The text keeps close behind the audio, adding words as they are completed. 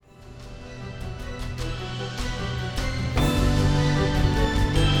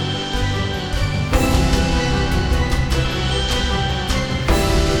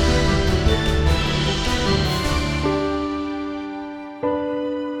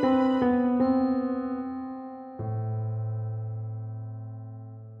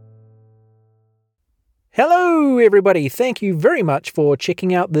everybody, thank you very much for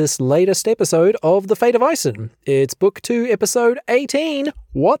checking out this latest episode of The Fate of Ison. It's Book 2, Episode 18,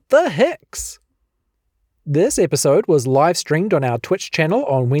 What the Hicks? This episode was live streamed on our Twitch channel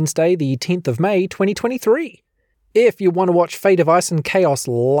on Wednesday the 10th of May 2023. If you want to watch Fate of Ison Chaos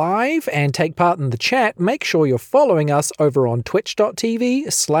live and take part in the chat, make sure you're following us over on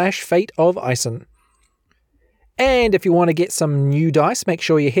twitch.tv/Fate of Ison. And if you want to get some new dice, make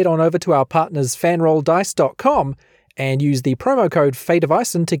sure you head on over to our partners fanrolldice.com and use the promo code Fate of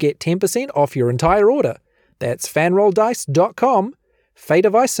Ison to get 10% off your entire order. That's fanrolldice.com, Fate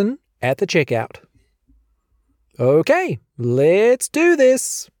of Ison at the checkout. Okay, let's do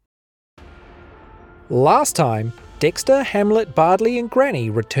this! Last time, Dexter, Hamlet, Bardley and Granny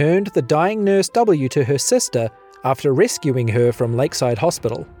returned the dying Nurse W to her sister after rescuing her from Lakeside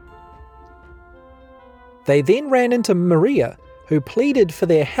Hospital. They then ran into Maria, who pleaded for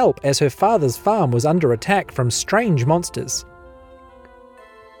their help as her father's farm was under attack from strange monsters.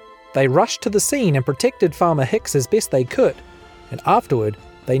 They rushed to the scene and protected Farmer Hicks as best they could, and afterward,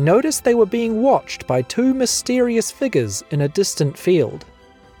 they noticed they were being watched by two mysterious figures in a distant field.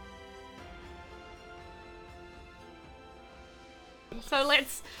 So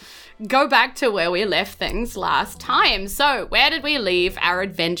let's go back to where we left things last time. So where did we leave our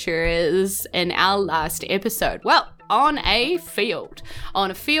adventurers in our last episode? Well, on a field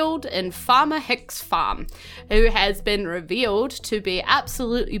in Farmer Hicks' farm, who has been revealed to be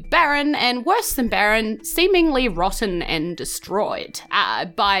absolutely barren and worse than barren, seemingly rotten and destroyed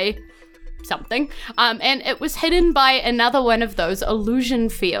by something, and it was hidden by another one of those illusion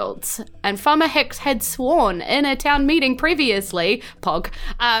fields. And Farmer Hicks had sworn in a town meeting previously,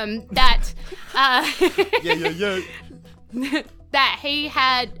 that that he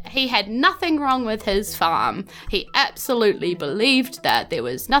had nothing wrong with his farm. He absolutely believed that there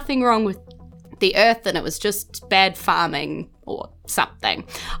was nothing wrong with the earth and it was just bad farming or something.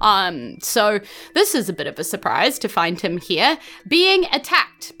 So this is a bit of a surprise to find him here, being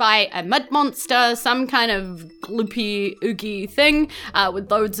attacked by a mud monster, some kind of gloopy, oogie thing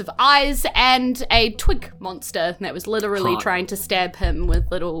with loads of eyes, and a twig monster that was literally trying to stab him with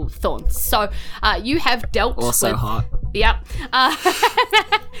little thorns. So you have dealt also with... hot. Yep.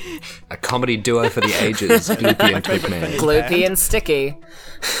 A comedy duo for the ages, Gloopy and Twigman. Gloopy and Sticky.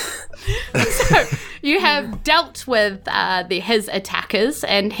 So you have dealt with his attackers,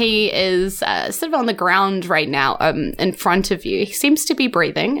 and he is sort of on the ground right now in front of you. He seems to be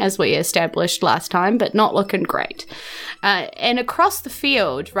breathing, as we established last time, but not looking great. And across the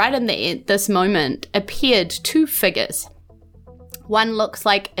field, right in this moment, appeared two figures. One looks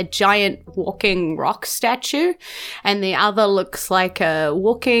like a giant walking rock statue, and the other looks like a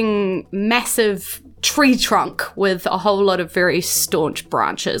walking massive tree trunk with a whole lot of very staunch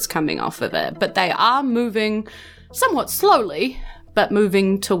branches coming off of it. But they are moving somewhat slowly, but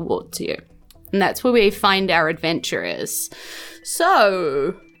moving towards you. And that's where we find our adventurers.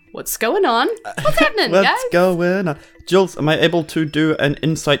 So, what's going on? What's happening, guys? What's going on? Jules, am I able to do an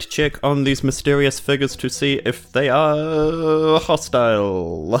insight check on these mysterious figures to see if they are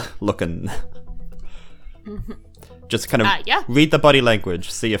hostile looking? Just kind of read the body language,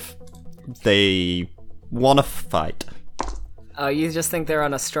 see if they want to fight. Oh, you just think they're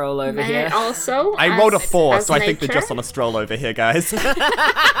on a stroll over here? Also, I rolled a 4, so I think they're just on a stroll over here, guys. There's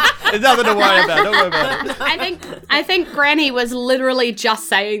nothing to worry about. Don't worry about it. I think Granny was literally just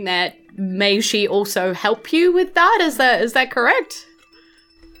saying that. May she also help you with that? Is that correct?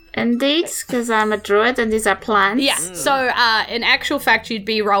 Indeed, because I'm a druid and these are plants. Yeah, so in actual fact, you'd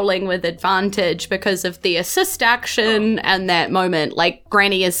be rolling with advantage because of the assist action and that moment. Like,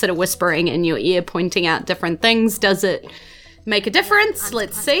 Granny is sort of whispering in your ear, pointing out different things. Does it make a difference?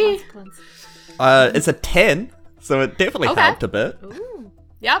 Let's see. It's a 10, so it definitely helped a bit. Ooh.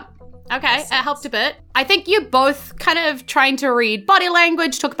 Yep. Okay, it helped a bit. I think you're both kind of trying to read body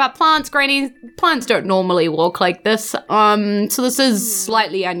language, talk about plants. Granny, plants don't normally walk like this, so this is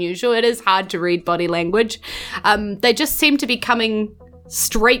slightly unusual. It is hard to read body language. They just seem to be coming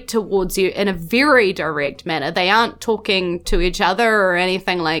straight towards you in a very direct manner. They aren't talking to each other or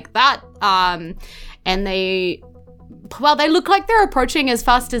anything like that, and they look like they're approaching as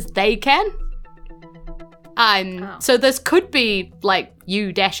fast as they can. So this could be, like,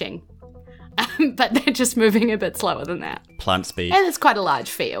 you dashing. But they're just moving a bit slower than that. Plant speed. And it's quite a large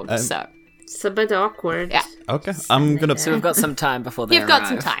field, so... It's a bit awkward. Yeah. Okay, I'm gonna... So we've got some time before they You've got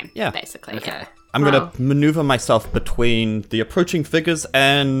some time, basically. Okay. Yeah. I'm gonna maneuver myself between the approaching figures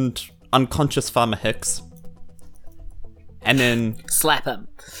and unconscious Farmer Hicks. And then... Slap him.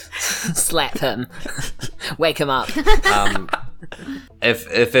 Slap him. Wake him up.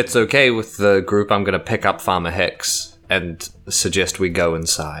 If it's okay with the group, I'm going to pick up Farmer Hicks and suggest we go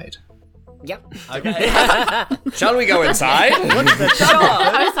inside. Yep. Okay. Shall we go inside?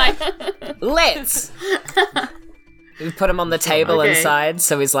 I was like, Let's. We put him on the table Okay. inside,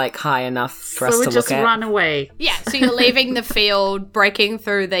 so he's like high enough for us So we to just look at. run away. yeah, so you're leaving the field, breaking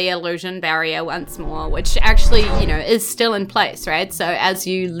through the illusion barrier once more, which actually, is still in place, right? So as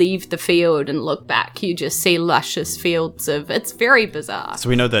you leave the field and look back, you just see luscious fields it's very bizarre. So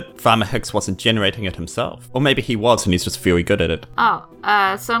we know that Farmer Hicks wasn't generating it himself. Or maybe he was and he's just very good at it. Oh,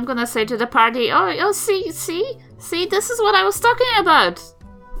 so I'm gonna say to the party, see, this is what I was talking about.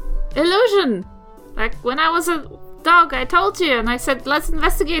 Illusion. Like, when I was a dog, I told you, and I said, let's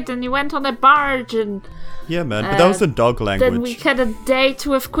investigate, and you went on a barge, and Yeah, man, but that was in dog language. then we had a date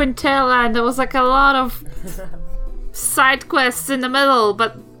with Quintella, and there was like a lot of side quests in the middle,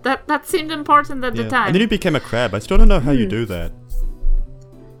 but that seemed important at the time. And then you became a crab. I still don't know how you do that.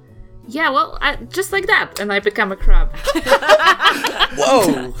 Yeah, well, just like that, and I become a crab.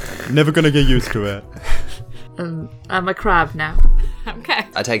 Whoa! Never gonna get used to it. I'm a crab now. Okay.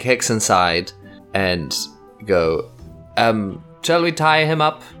 I take Hicks inside and go, shall we tie him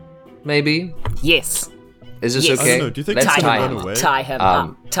up, maybe? Yes. Is this Yes. okay? I don't know, do you think Let's he's Tie gonna tie run him. away? Tie him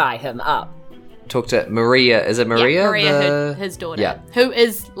up. Tie him up. Talk to Maria. Is it Maria? Yeah, Maria, the- his daughter, Yeah. who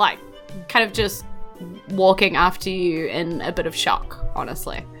is, like, kind of just walking after you in a bit of shock,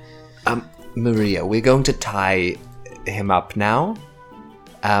 honestly. Maria, we're going to tie him up now.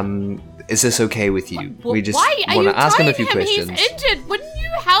 Is this okay with you? Well, we just why are want you to ask him a tying few questions. He's injured. Wouldn't you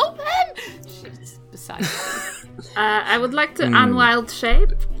help him? She's beside you. I would like to unwild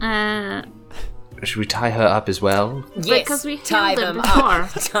shape. Should we tie her up as well? Yes. Because we tie healed them it before. up.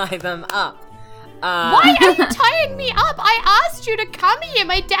 Tie them up. Why are you tying me up? I asked you to come here.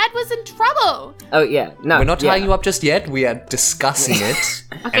 My dad was in trouble. Oh yeah. No. We're not tying yeah. you up just yet. We are discussing it.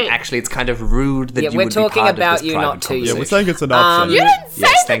 Okay. And actually, it's kind of rude that Yeah, you we're would talking be part about of this you, private not to you. Yeah, we're conversation. saying it's an option. You didn't say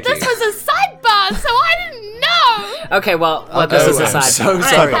Yes, that thank this you. was a sidebar, so I didn't know. Okay. Well, this is a I'm side. so Right,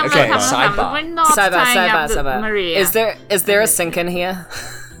 sorry. come on, Okay, come on, come on. sidebar. We're not tying up Maria. Is there a sink in here?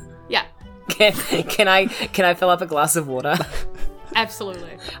 Yeah, Can I fill up a glass of water?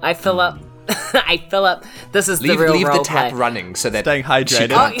 absolutely. I fill up. I fill up. This is Leave the real the role tap play. running so that Staying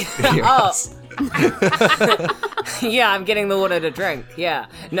hydrated. Yeah, I'm getting the water to drink. Yeah.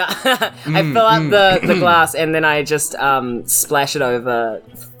 No, I fill up the glass and then I just splash it over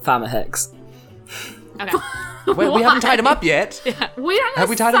Farmer Hicks. Okay. Wait, we haven't tied him up yet. We're on Have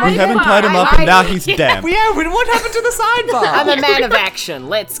a we tied him up? We haven't tied him up and now he's damp. Yeah, what happened to the sidebar? I'm a man of action.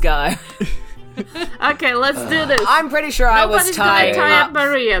 Let's go. Okay, let's do this. I'm pretty sure I was Nobody's gonna tying tie up up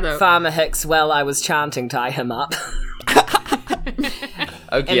Maria though. Farmer Hicks while I was chanting "tie him up."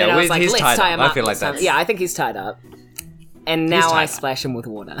 Okay, And then I was like, he's let's tied tie up. him up. I feel like let's tie him- that's... Yeah, I think he's tied up. And now tied I up. splash him with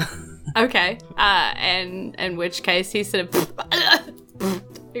water. Okay. And in which case he sort of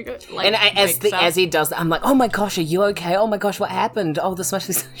like, And wakes up. as he does that, I'm like, oh my gosh, are you okay? Oh my gosh, what happened? Oh, this must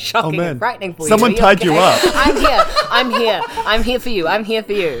be so shocking man. and frightening for Someone you. Are tied you up. I'm here. I'm here. I'm here for you. I'm here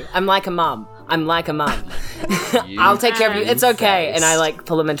for you. I'm like a mum. I'm like a mum. I'll take care of you. It's okay. And I like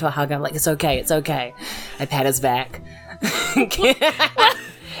pull him into a hug. I'm like, it's okay. It's okay. I pat his back.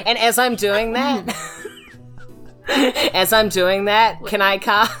 And as I'm doing that, can I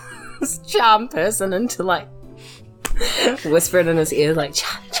cast Charm Person into like whisper it in his ear like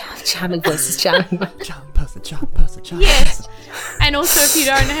charming voices, charming voices. Charm person, charm person, charm Yes. And also, if you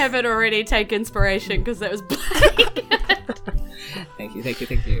don't have it already, take inspiration because that was blank. Thank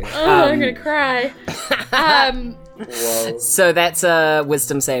you. Oh, I'm gonna cry. So that's a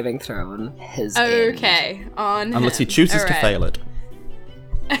wisdom saving throw on his end. Okay, on Unless he him. chooses to Alright. fail it.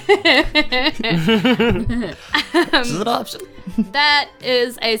 This is an option. That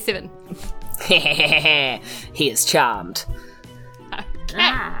is a 7. He is charmed.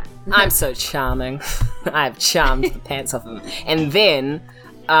 Ah. I'm so charming. I've charmed the pants off him. And then,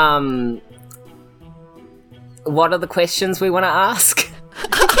 what are the questions we want to ask?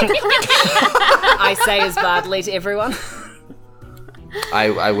 I say as badly to everyone.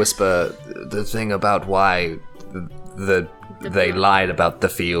 I whisper the thing about why they lied about the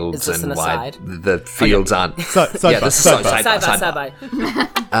fields Is this and an why aside? the fields aren't. Sidebar, Yeah, this is sidebar. Side by.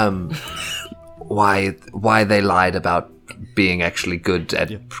 Why they lied about being actually good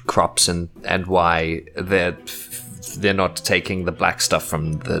at crops and why they're not taking the black stuff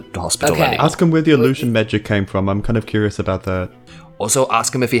from the hospital Okay. anymore. Ask him where the illusion magic came from. I'm kind of curious about that. Also,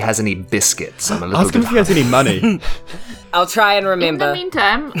 ask him if he has any biscuits. I'm a little Ask him bit if he has any money. I'll try and In the remember.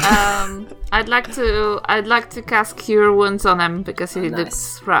 meantime, I'd like to cast Cure Wounds on him because he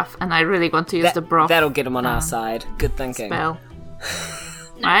looks rough, and I really want to use the broth That'll get him on our side. Good thinking. spell.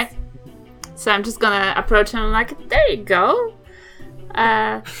 Right? So I'm just gonna approach him like, there you go.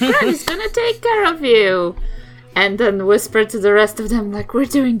 Granny's gonna take care of you. And then whisper to the rest of them like, we're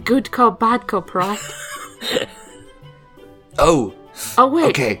doing good cop, bad cop, right? Oh, wait.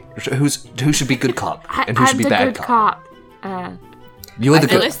 okay. Who should be good cop and who I'm should be the bad good cop? You're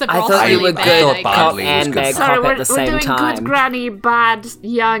the Unless good. the I boss thought is you were really good bad, I cop guess. and bad Sorry, cop we're at the doing same time. good granny, bad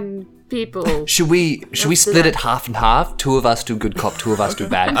young people. Should we split it half and half? 2 of us do good cop, 2 of us do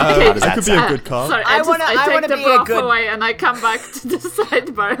bad cop. How does I that could be a sound? good cop. Sorry, I I wanna take the be a broth good- away and I come back to the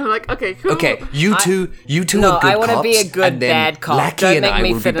sidebar. I'm like, okay, who? Okay, you two No, are good I want to be a cops, good and then bad cop. Lackey Don't and make I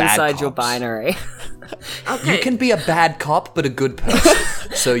me will fit be bad inside your cops. binary. Okay. You can be a bad cop, but a good person.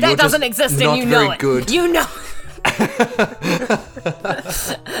 So you're That doesn't just exist, not and you very know it. good. You know.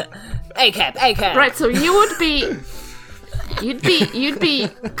 ACAB. Right, so you'd be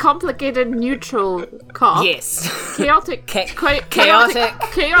complicated neutral cop. Yes. Chaotic chaotic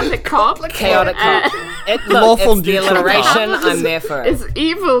chaotic cop. Chaotic cop. Look, Lawful it's the neutral alliteration. cop. I'm there for it. Is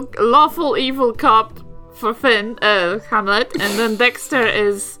lawful evil cop for Finn, Hamlet, and then Dexter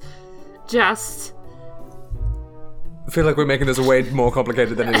is just. I feel like we're making this way more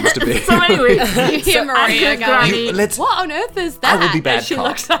complicated than it needs to be. So anyway, You hear Maria I'm good going, granny. Let's. what on earth is that? I will be bad As she cop.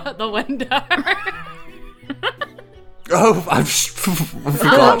 looks out the window. Oh, I Oh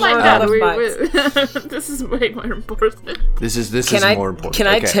forgot. my Out god, of this is way more important. This is more important. Can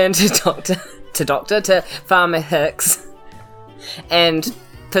I Okay. turn to Farmer Hicks and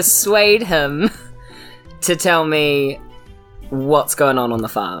persuade him to tell me what's going on the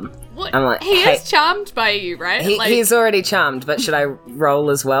farm? What? I'm like, he hey- is charmed by you, right? He's already charmed, but should I roll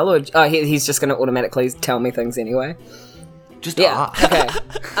as well, or he's just going to automatically tell me things anyway? Just Yeah. Okay.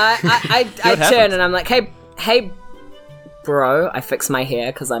 I turn and I'm like, hey, bro. I fix my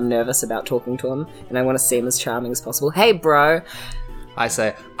hair because I'm nervous about talking to him, and I want to seem as charming as possible. Hey, bro. I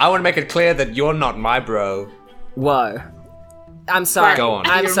say, I want to make it clear that you're not my bro. Whoa. I'm sorry. Go on.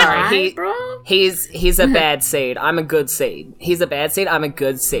 I'm You're sorry. right, bro? He's a bad seed. I'm a good seed. He's a bad seed. I'm a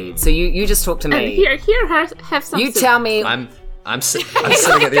good seed. So you just talk to And me. here, have some. You soup. tell me. I'm sitting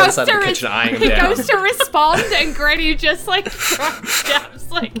at the other side of the kitchen eyeing him he down. goes to respond, and Granny just like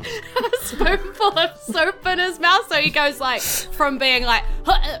jabs like a spoonful of soup in his mouth. So he goes like from being like.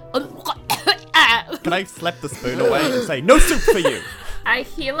 Can I slap the spoon away and say, no soup for you? I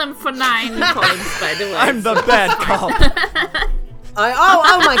heal him for 9 points, by the way. I'm the bad cop.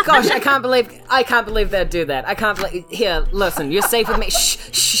 Oh my gosh! I can't believe they'd do that. I can't believe. Here, listen. You're safe with me.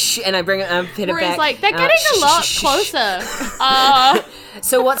 Shh. And I bring it. Pin it Where he's back. like, they're getting a lot closer.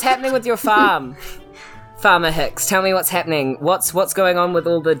 So what's happening with your farm, Farmer Hicks? Tell me what's happening. What's going on with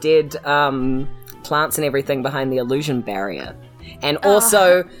all the dead plants and everything behind the illusion barrier? And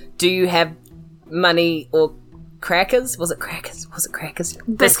also, do you have money or crackers? Was it crackers?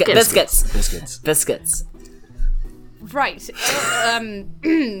 Biscuits. Right.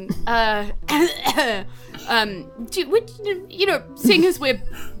 Seeing as we're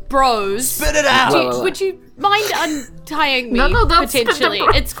bros, Spit it out! would you mind untying me No, don't spit the potentially?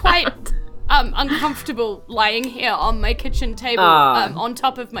 bread. It's quite uncomfortable lying here on my kitchen table on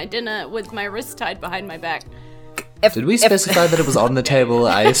top of my dinner with my wrist tied behind my back. Did we specify that it was on the table?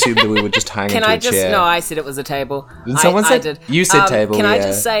 I assumed that we were just hanging Can to I a just? chair. No, I said it was a table. Did someone I say- did. you said table, Can I yeah.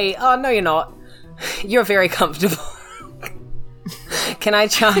 just say? Oh no, you're not. You're very comfortable. Can I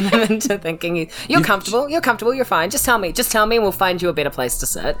charm him into thinking you're comfortable? You're comfortable. You're fine. Just tell me, and we'll find you a better place to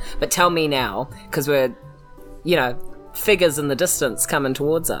sit. But tell me now, because we're, figures in the distance coming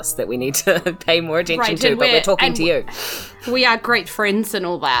towards us that we need to pay more attention Right, to. and But we're talking to you. We are great friends and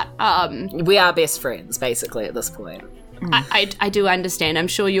all that. We are best friends, basically, at this point. I do understand. I'm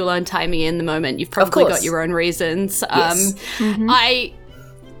sure you'll untie me in the moment. You've probably course. got your own reasons. Yes.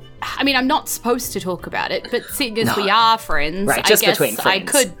 I mean, I'm not supposed to talk about it, but seeing as we are friends, Right, just I guess between I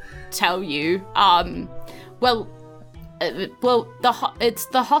friends. could tell you. It's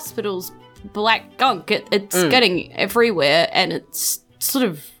the hospital's black gunk. It's getting everywhere, and it's sort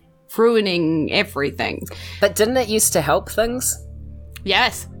of ruining everything. But didn't it used to help things?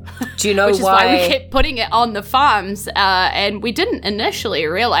 Yes. Do you know Which is why we kept putting it on the farms, and we didn't initially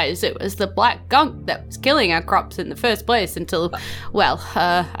realize it was the black gunk that was killing our crops in the first place until,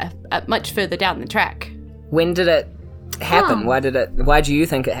 much further down the track. When did it happen? Why do you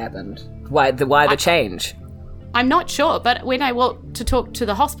think it happened? Why the change? I'm not sure, but when I walked to talk to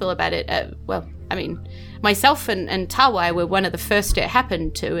the hospital about it, I mean, myself and Tawai were one of the first it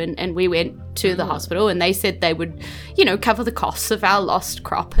happened to, and we went to the hospital, and they said they would, cover the costs of our lost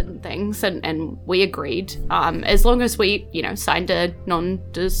crop and things, and we agreed, as long as we, signed a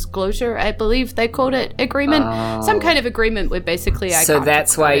non-disclosure, I believe they called it, agreement, some kind of agreement where basically I So can't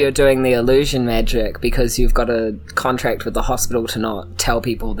that's talk why about you're it. doing the illusion magic, because you've got a contract with the hospital to not tell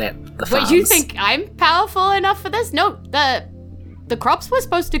people that the farms... Wait, you think I'm powerful enough for this? No, the crops were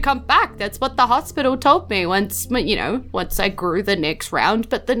supposed to come back. That's what the hospital told me once I grew the next round,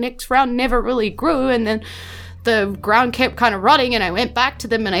 but the next round never really grew, and then the ground kept kind of rotting, and I went back to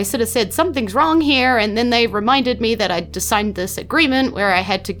them and I sort of said, something's wrong here, and then they reminded me that I'd signed this agreement where I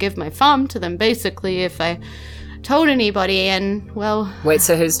had to give my farm to them, basically, if I told anybody, and, well... Wait,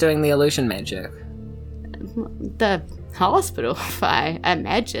 so who's doing the illusion magic? The hospital, I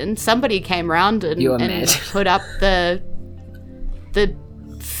imagine. Somebody came around and put up the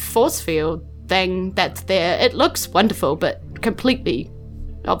force field thing that's there. It looks wonderful, but completely,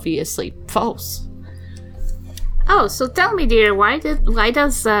 obviously, false. Oh, so tell me, dear, why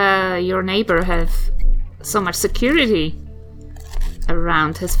does your neighbor have so much security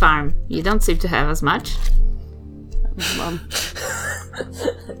around his farm? You don't seem to have as much.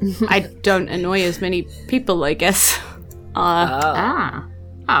 I don't annoy as many people, I guess.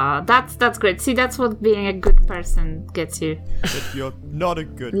 That's great. See, that's what being a good person gets you. But you're not a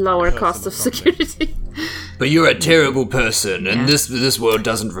good Lower person cost of or something. security. But you're a terrible person, and this world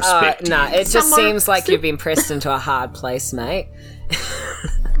doesn't respect you. Nah, it just Somewhere- seems like you've been pressed into a hard place, mate.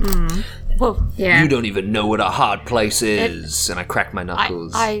 Well, Yeah. You don't even know what a hard place is. And I crack my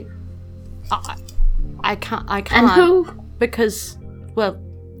knuckles. I can't. And who? Because, well,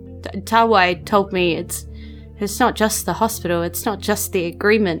 Tawai told me it's not just the hospital, it's not just the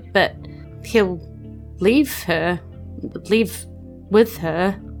agreement, but he'll leave with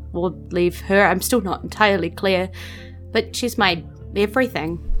her, or leave her. I'm still not entirely clear, but she's my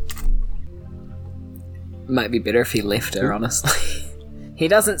everything. Might be better if he left her, honestly. He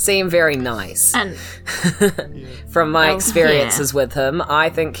doesn't seem very nice. And From my Oh, experiences with him, I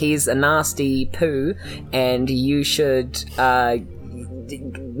think he's a nasty poo, and you should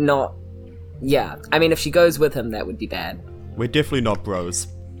not... Yeah, I mean, if she goes with him, that would be bad. We're definitely not bros.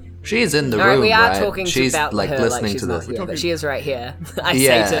 She's in the All right, room, we are right? talking She's about like her listening like she's to not this. here, but she is right here. I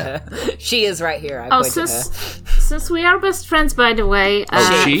Yeah. say to her, she is right here. I oh, point to her. since we are best friends, by the way,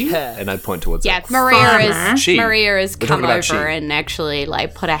 She? her. And I point towards Yeah, her. Farmer. Maria has We're come talking about over she. and actually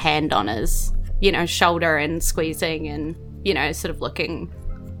like put a hand on his, shoulder and squeezing and, sort of looking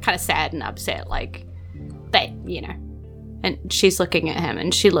kind of sad and upset, like that, And she's looking at him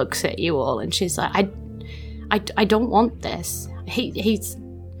and she looks at you all and she's like, I don't want this. He's.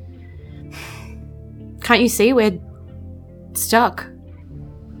 Can't you see we're stuck?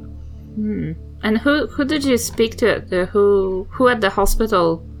 and who did you speak to? Who at the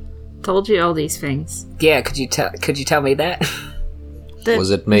hospital told you all these things? Yeah, could you tell me that?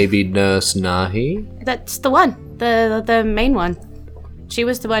 Was it maybe Nurse Nahi? That's the one, the main one. She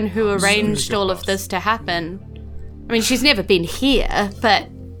was the one who arranged all of this to happen. I mean, she's never been here, but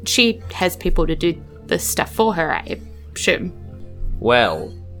she has people to do this stuff for her, I assume.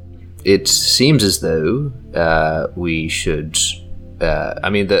 Well, it seems as though we should... I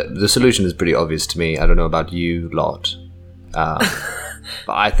mean, the solution is pretty obvious to me. I don't know about you lot. But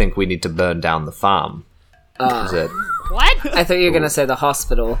I think we need to burn down the farm. Is it? What? I thought you were going to say the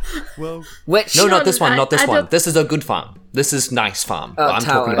hospital. Well, Which... No, not this one, not this I one. don't- This is a good farm. This is nice farm. I'm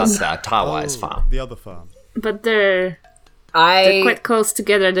talking about Tawai's. Tawai's farm. the other farm. But they're quite close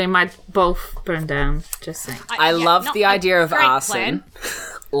together. They might both burn down. Just saying. I love not the a idea of great arson.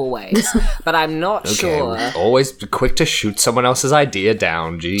 Always. But I'm not Okay, sure... always be quick to shoot someone else's idea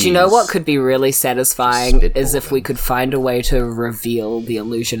down, jeez. Do you know what could be really satisfying Spitball is if them. we could find a way to reveal the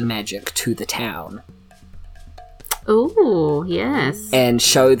illusion magic to the town Ooh, yes. and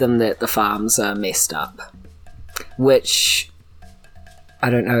show them that the farms are messed up. Which, I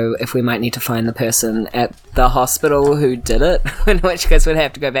don't know if we might need to find the person at the hospital who did it, in which case we'd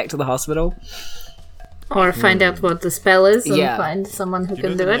have to go back to the hospital. Or find out what the spell is and Yeah. find someone who You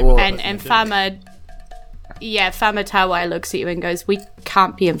can know do the it. name? Or- And Farmer Tawai looks at you and goes, we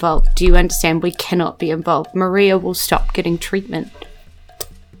can't be involved. Do you understand? We cannot be involved. Maria will stop getting treatment.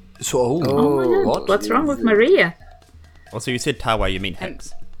 So, Oh my god, what? what's wrong with Maria? Also, you said Tawai, you mean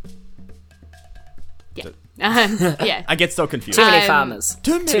Hicks. Yeah. I get so confused. Too many Um, farmers.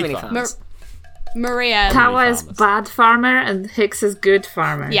 Too many farmers. Maria. Tawa is farmers. bad farmer and Hicks is good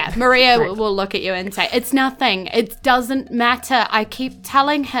farmer. Yeah, Maria Right. will look at you and say, it's nothing. It doesn't matter. I keep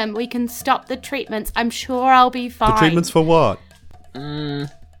telling him we can stop the treatments. I'm sure I'll be fine. The treatments for what?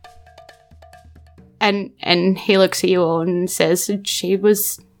 And he looks at you all and says,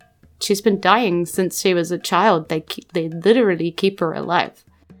 she's been dying since she was a child. They literally keep her alive.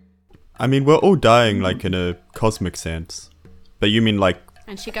 I mean, we're all dying, like, in a cosmic sense. But you mean, like...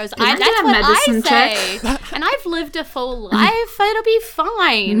 And she goes, I that's get a what I medicine say. And I've lived a full life. It'll be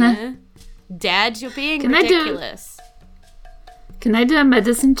fine. Dad, you're being ridiculous. Can I do a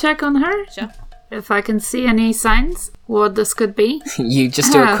medicine check on her? Sure. If I can see any signs what this could be. You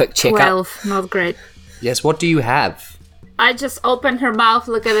just do a quick checkup. 12, not great. Yes, what do you have? I just open her mouth,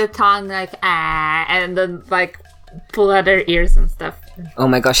 look at her tongue, like, and then, like, pull out her ears and stuff. Oh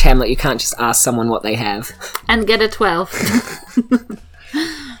my gosh, Hamlet, you can't just ask someone what they have. And get a 12.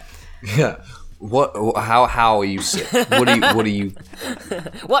 Yeah. What? How are you sick? What are you?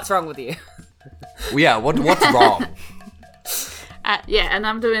 What's wrong with you? Yeah. What's wrong? Yeah, and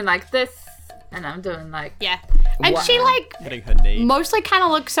I'm doing like this, and I'm doing like... Yeah. And she, like, Hitting her knee. mostly kind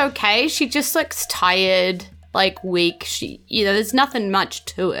of looks okay. She just looks tired, like, weak. There's nothing much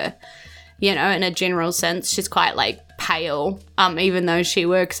to her. In a general sense, she's quite, like, pale. Even though she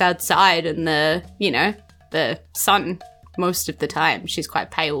works outside in the sun most of the time. She's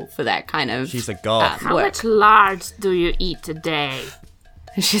quite pale for that kind of She's a god. How work. much lard do you eat a day?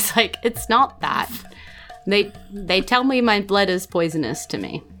 And she's like, it's not that. They tell me my blood is poisonous to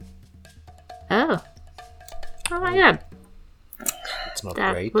me. Oh my god. It's not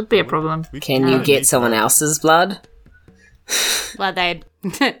That great. would be a problem. Can you get someone else's blood? Well, they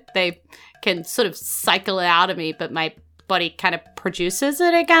can sort of cycle it out of me, but my body kind of produces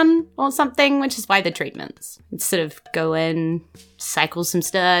it again or something, which is why the treatments. It's sort of go in, cycle some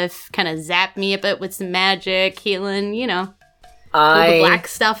stuff, kind of zap me a bit with some magic, healing, pull the black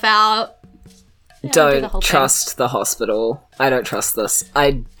stuff out. Yeah, do the whole Don't thing. trust the hospital. I don't trust this.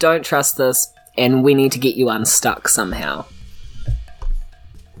 I don't trust this, and we need to get you unstuck somehow.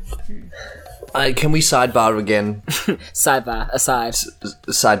 Can we sidebar again? Sidebar, aside.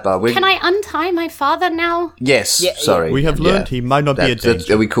 Sidebar. Can I untie my father now? Yes. Yeah, sorry. We have learned he might not be a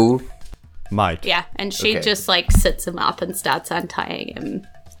danger. Are we cool? Might. Yeah, and she Okay. just like sits him up and starts untying him.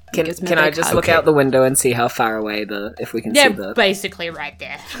 Can Gives me a I big just hug. look out the window and see how far away if we can see They're the... basically right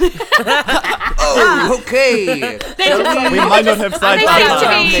there. Oh, okay. We might not have They seem to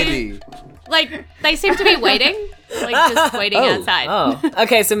sidebar. be- Maybe. Like, they seem to be waiting. Like, just waiting outside. Oh,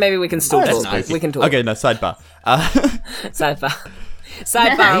 okay, so maybe we can still That's talk. nice. We can talk. Okay, no, sidebar. Sidebar.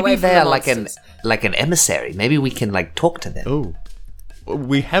 Sidebar away Maybe from the they're monsters. like an emissary. Maybe we can like talk to them. Oh.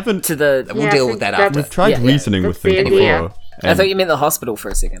 We haven't... To the... We'll Yeah, I deal think with that that- after. We've tried Yeah, yeah. reasoning with them That's the idea. before. I thought you meant the hospital for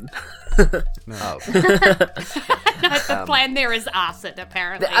a second. Oh. The plan there is acid,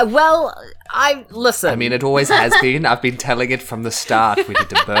 apparently. Well, listen. I mean, it always has been. I've been telling it from the start. We need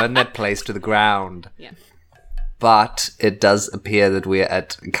to burn that place to the ground. Yeah. But it does appear that we're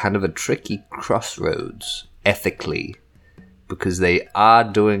at kind of a tricky crossroads, ethically, because they are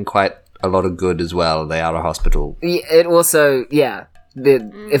doing quite a lot of good as well. They are a hospital. It also, yeah.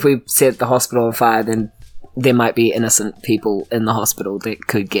 If we set the hospital on fire, then there might be innocent people in the hospital that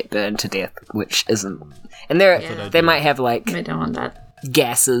could get burned to death, which isn't. And they might have like We don't want that.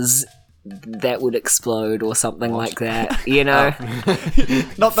 gases that would explode or something like that. You know?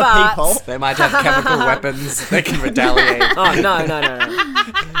 Not the Farts. people. They might have chemical weapons. They can retaliate. Oh no.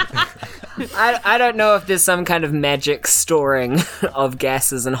 I don't know if there's some kind of magic storing of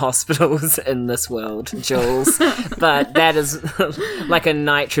gases in hospitals in this world, Jules, but that is like a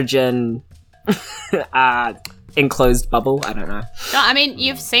nitrogen enclosed bubble. I don't know. No, I mean,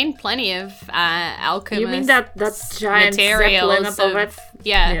 you've seen plenty of alchemist You mean that giant zeppelin materials. above it?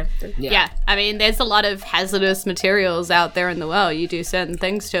 Yeah. Yeah. Yeah. I mean, there's a lot of hazardous materials out there in the world. You do certain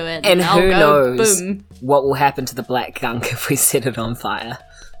things to it, And they'll who go knows boom. what will happen to the black gunk if we set it on fire?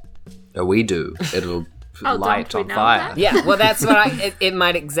 No, we do. It'll Oh, light don't we on know fire. that? Yeah, well, that's what it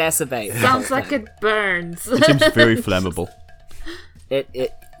might exacerbate. Sounds like it burns. It seems very flammable.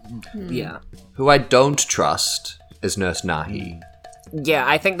 Yeah. Who I don't trust is Nurse Nahi. Yeah,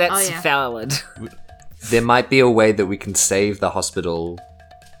 I think that's Oh, yeah. valid. There might be a way that we can save the hospital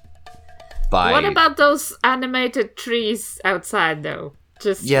by... What about those animated trees outside, though?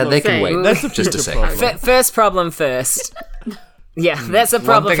 Just Yeah, they can saying. wait. That's a Just a future second. problem. First problem first. Yeah, that's a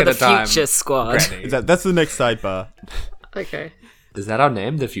problem thing for at the a time, future squad. Granny. That's the next sidebar. Okay. Is that our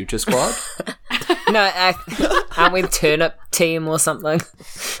name, the Future Squad? No, aren't we Turnip Team or something? I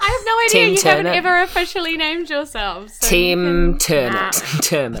have no idea. Team You haven't Turnip. ever officially named yourselves. So Team Turnip.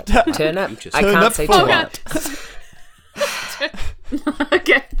 Turnip. Turnip? I Turnip can't say for turnip.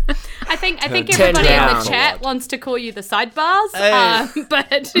 Okay. I think Turn everybody in down. the chat wants to call you the sidebars, Hey.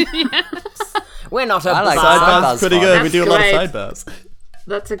 but yeah. We're not a I like bar. sidebars. Sidebar's pretty fine. good. We That's do a lot great. of sidebars.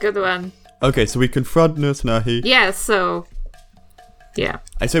 That's a good one. Okay, so we confront Nurse Nahi. Yeah, so... Yeah.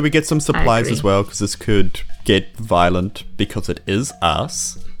 I say we get some supplies agree. as well, because this could get violent, because it is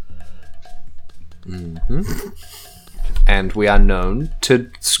us. And we are known to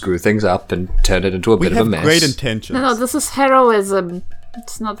screw things up and turn it into a We bit of have a mess. great intentions. No, this is heroism.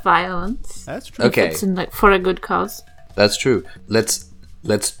 It's not violence. That's true. Okay. It's in, like, for a good cause. That's true. Let's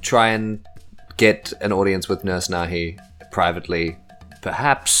try and get an audience with Nurse Nahi privately.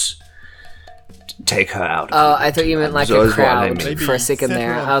 Perhaps take her out. Oh, I thought you meant like So a is what I crowd mean. for a second Maybe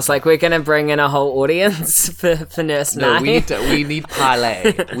there. settle I was like, we're gonna bring in a whole audience for Nurse No, Nahi. we need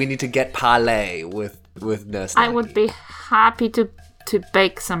parlay. We need to get parlay with Nurse Nahi. I would be happy to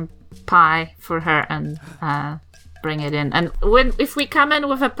bake some pie for her and bring it in. And if we come in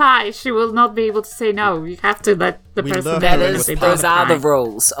with a pie, she will not be able to say no. You have to let the We person love know her That in that is, they with brought those a are the pie.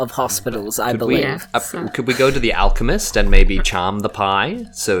 rules of hospitals, I believe. Yeah. So- Could we go to the alchemist and maybe charm the pie?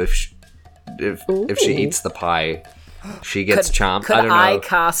 So if she eats the pie, she gets charmed. Could I don't I know.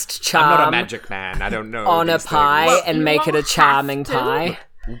 cast I'm not a charm magic man. I don't know on a these pie things. and you make it a won't charming have to. pie?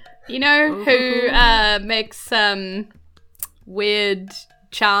 You know who makes weird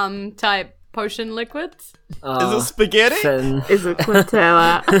charm type potion liquids? Is it spaghetti? Finn. Is it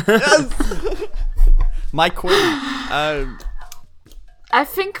Quintella? My queen. I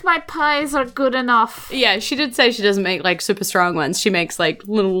think my pies are good enough. Yeah, she did say she doesn't make like super strong ones. She makes like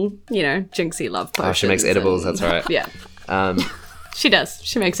little, jinxy love potions. Oh, she makes edibles. and- That's right. Yeah, she does.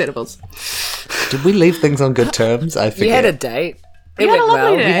 She makes edibles. Did we leave things on good terms? I forget. You had a date. It had went a lovely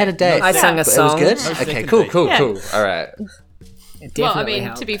well. date. We had a date. I sang a song. It was good. Okay, cool. Yeah. All right. It Well, I definitely mean,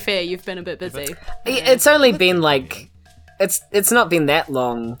 helped. to be fair, you've been a bit busy. It's only been like it's not been that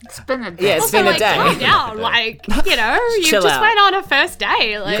long. It's been a day. Yeah, it's Also, been a like, day. calm down. Like, you Chill just out. went on a first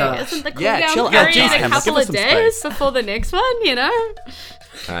day. Like, Gosh. isn't the cool Yeah, down chill out. period Yeah, a geez, couple give us of some days space. before the next one?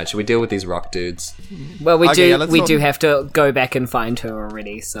 All right. Should we deal with these rock dudes? Well, we Okay, yeah, let's we not- do have to go back and find her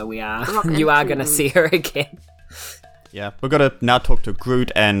already, so we are you are going to see her again. Yeah, we're gonna now talk to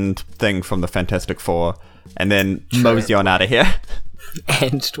Groot and Thing from the Fantastic Four, and then mosey on out of here.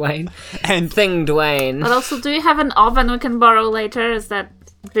 And Dwayne. And Thing Dwayne. But also, do you have an oven we can borrow later? Is that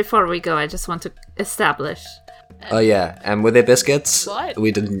before we go? I just want to establish. Oh yeah. And were there biscuits? What?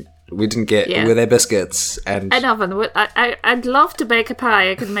 We didn't get. Yeah. Were there biscuits? And An oven. I'd love to bake a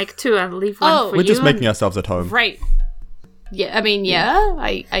pie. I could make two and leave one Oh, for we're you. just making and- ourselves at home. Right. Yeah, I mean,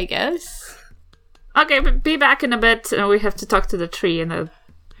 I guess. Okay, but be back in a bit. We have to talk to the tree and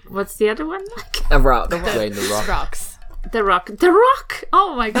what's the other one? A rock. Dwayne the Rock. Rocks. The rock. The rock!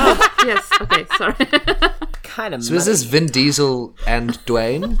 Oh my god. Yes, okay, sorry. Kind of. So is this Vin Diesel and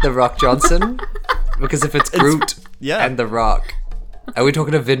Dwayne the Rock Johnson? Because if it's Groot yeah. and the Rock, are we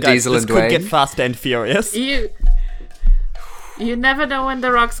talking to Vin Guys, Diesel this and could get Dwayne? fast and furious. You never know when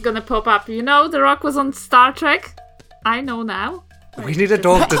the rock's gonna pop up. You know, the rock was on Star Trek. I know now. We need to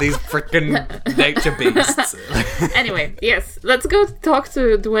talk to these freaking nature beasts. Anyway, yes, let's go talk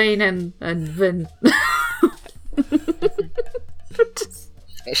to Dwayne and Vin.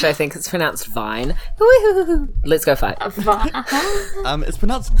 Actually, I think it's pronounced Vine. Woo-hoo-hoo-hoo. Let's go fight. It's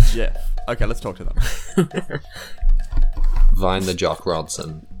pronounced Jeff. Okay, let's talk to them. Vine the Jock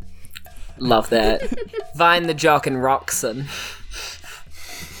Ronson. Love that. Vine the Jock and Roxon.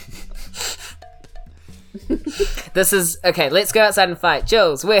 This is okay. Let's go outside and fight,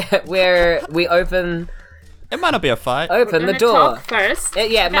 Jules. We open It might not be a fight. the Gonna door. talk first.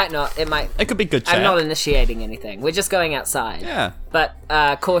 Yeah, it might not. It might. It could be good chat. I'm not initiating anything. We're just going outside. Yeah. But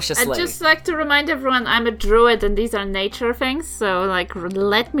cautiously. I'd just like to remind everyone I'm a druid and these are nature things, so like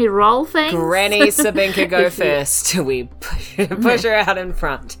let me roll things. Granny Sabinka go first. We push her out in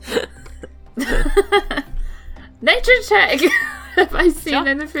front. Nature check. Have I seen Sure.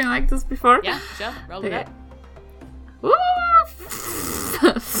 anything like this before? Yeah, sure. Roll it Okay. up.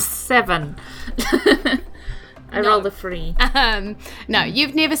 Ooh, 7. I rolled a 3. No,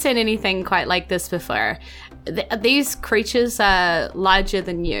 you've never seen anything quite like this before. These creatures are larger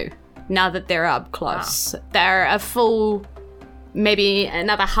than you now that they're up close. They're a full, maybe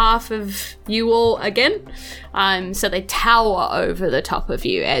another half of you all again. So they tower over the top of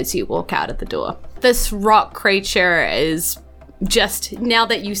you as you walk out of the door. This rock creature is just, now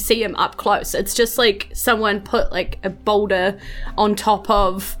that you see him up close, it's just like someone put like a boulder on top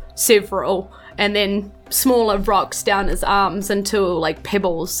of several and then smaller rocks down his arms until like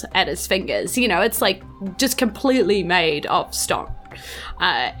pebbles at his fingers. You know, it's like just completely made of stone.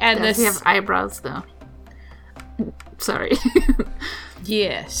 And Does he this, have eyebrows though? Sorry.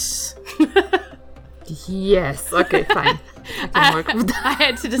 yes. Yes. Okay, fine. I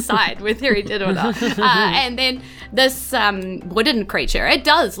had to decide whether he did or not. And then this wooden creature, it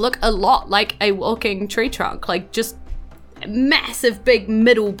does look a lot like a walking tree trunk, like just massive big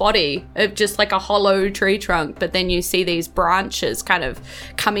middle body of just like a hollow tree trunk, but then you see these branches kind of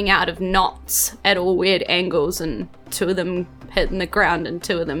coming out of knots at all weird angles, and two of them hitting the ground and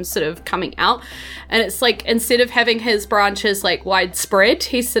two of them sort of coming out. And it's like, instead of having his branches like widespread,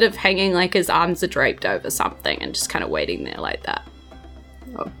 he's sort of hanging like his arms are draped over something and just kind of waiting there like that.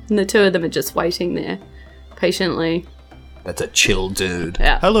 And the two of them are just waiting there patiently. That's a chill dude.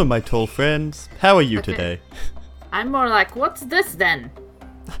 Yeah. Hello, my tall friends. How are you today? I'm more like, what's this then?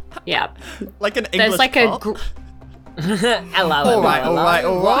 Yeah. Like an English There's like pop? Hello, All right.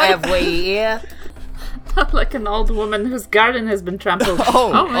 What have we here? Like an old woman whose garden has been trampled.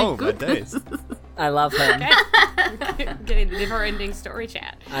 Oh, my my goodness. days. I love him. Getting the never-ending story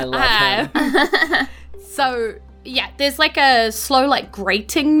chat. I love him. So, yeah, there's like a slow, like,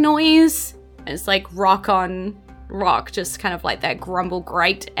 grating noise. It's like rock on rock, just kind of like that grumble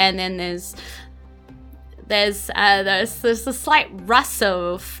grate. And then there's a slight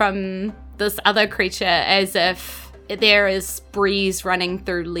rustle from this other creature, as if there is breeze running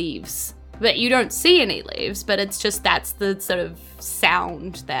through leaves. But you don't see any leaves, but it's just that's the sort of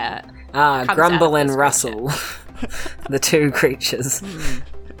sound that comes Grumble out of and this Russell. The two creatures.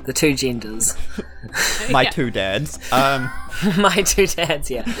 The two genders. My Yeah. two dads. My two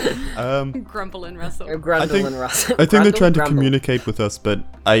dads, yeah. Grumble and rustle. Grundle and Russell. I think they're trying to Grumble. communicate with us, but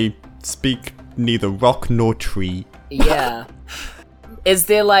I speak neither rock nor tree. Yeah. Is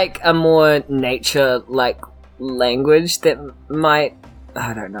there like a more nature like language that might,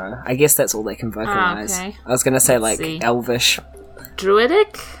 I don't know. I guess that's all they can vocalize. okay. I was gonna say like see. Elvish.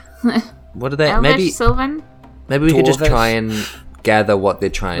 Druidic? What are they? Elvish? Sylvan? Maybe we could just Dwarvish. try and gather what they're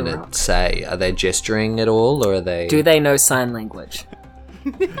trying to say. Are they gesturing at all, or are they? Do they know sign language?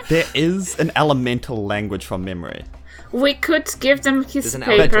 There is an elemental language from memory. We could give them There's his an But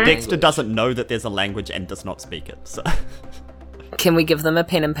paper. Language. Dexter doesn't know that there's a language and does not speak it. So. Can we give them a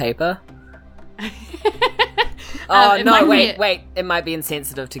pen and paper? Oh it no! might Wait! It might be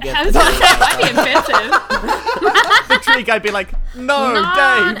insensitive to give. I was gonna say, it might be offensive. The tree guy be like, no,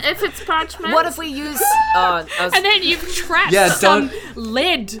 No, Dave! if it's parchment. What if we use? I was- And then you've trapped Yeah, some don't-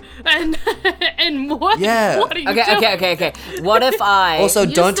 lead and what? Yeah. What are you okay, doing? okay. What if I? Also,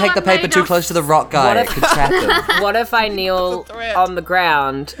 You don't still take the are paper made too of- close to the rock guy. What It if- could trap him. What if I kneel threat. on the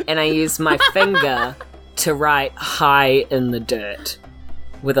ground and I use my finger to write "hi" in the dirt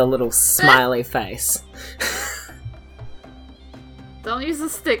with a little smiley face? Don't use a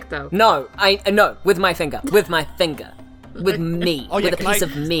stick, though. No, no, with my finger, with me, Oh, yeah, with a can piece I-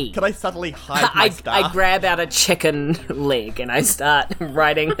 of me. Can I subtly hide my I staff? grab out a chicken leg and I start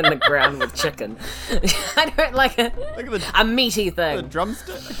writing in the ground with chicken. I don't like Look at a meaty the thing.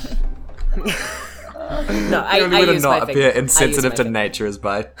 drumstick. No, I The only way to use my not finger. appear I use insensitive my to finger. nature is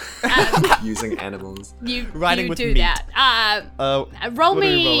by using animals. You Writing with do meat. that. Roll Roll what are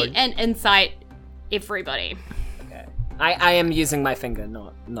we me rolling? an insight, everybody. I am using my finger,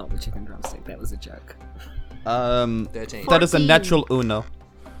 not the chicken drumstick. That was a joke. 13. That is a 14. natural uno.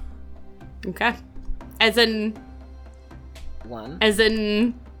 Okay. As in, One. As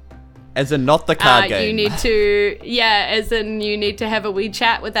in not the you card game. need to, as in you need to have a wee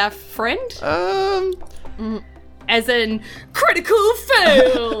chat with our friend. As in, critical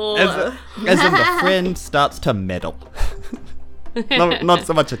fail. as in the friend starts to meddle. not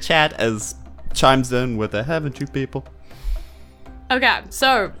so much a chat as chimes in with a haven't you people. Okay,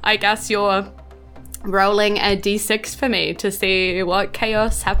 so I guess you're rolling a d6 for me to see what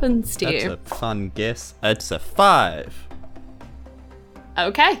chaos happens to That's you. a fun guess. It's a 5.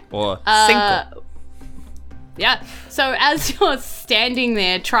 Okay. Or cinco. Yeah. So as you're standing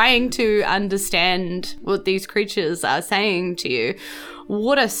there trying to understand what these creatures are saying to you,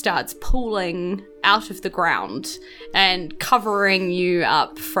 water starts pooling out of the ground and covering you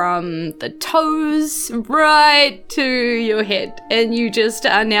up from the toes right to your head. And you just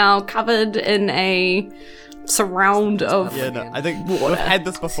are now covered in a surround of... Yeah, no, I think we've had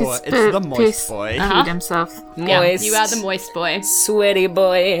this before. It's His the moist piss boy. peed himself. Yeah, Moist. you are the moist boy. Sweaty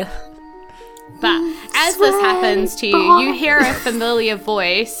boy. But as this happens to you, you hear a familiar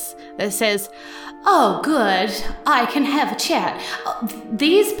voice that says, "Oh, good. I can have a chat.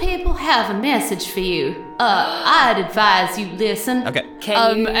 These people have a message for you. I'd advise you listen." Okay.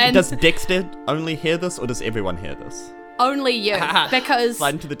 Can you? And Does Dexter only hear this, or does everyone hear this? only you, because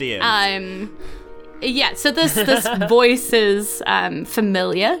Slide into the DMs. yeah. So this voice is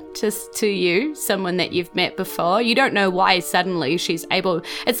familiar to you, someone that you've met before. You don't know why suddenly she's able.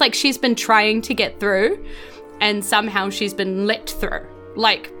 It's like she's been trying to get through, and somehow she's been let through,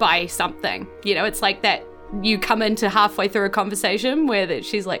 like by something. You know, it's like that. You come into halfway through a conversation where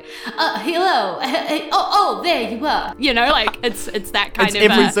she's like, hello, oh, there you are. You know, like it's that kind It's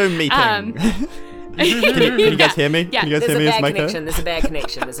of every Zoom meeting. Can you guys hear me? Yeah. Can you guys There's hear a me as bad my connection. There's a bad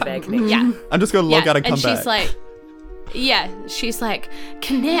connection. There's a bad connection. Yeah. I'm just gonna log out and come and back. she's like, she's like,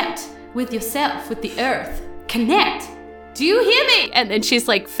 connect with yourself, with the earth. Connect. Do you hear me? And then she's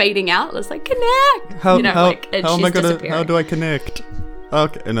like fading out. It's like, connect. how you know, like, and am she's I gonna? disappearing. How do I connect?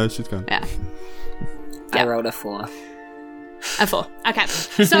 Okay, no, she's gone. Yeah. I rolled a 4. A 4. Okay.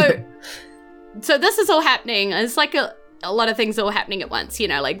 So this is all happening. It's like a lot of things all happening at once, you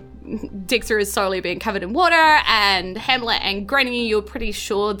know, like Dexter is slowly being covered in water, and Hamlet and Granny, you're pretty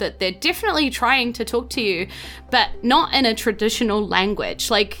sure that they're definitely trying to talk to you, but not in a traditional language.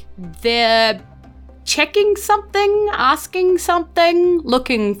 Like they're checking something, asking something,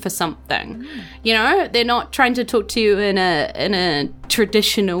 looking for something. You know, they're not trying to talk to you in a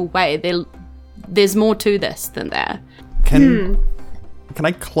traditional way. There's more to this than that. Can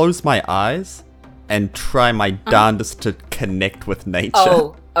I close my eyes and try my darndest to connect with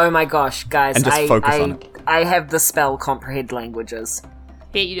nature? Oh my gosh, guys. And just focus on it. I have the spell comprehend languages.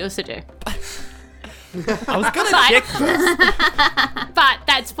 Yeah, you also do. I was gonna check this. But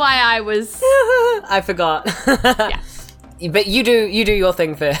that's why I was... I forgot. Yeah. But you do your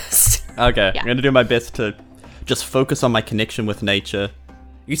thing first. Okay, Yeah. I'm gonna do my best to just focus on my connection with nature.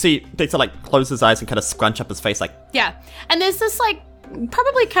 You see Dexter like close his eyes and kind of scrunch up his face like, Yeah. And there's this like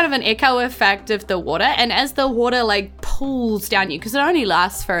probably kind of an echo effect of the water, and as the water like pulls down you, because it only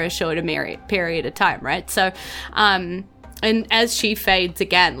lasts for a shorter period of time, right? So and as she fades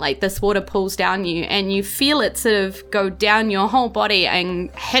again, like this water pulls down you and you feel it sort of go down your whole body and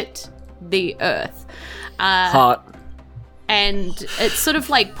hit the earth. Hot. And it sort of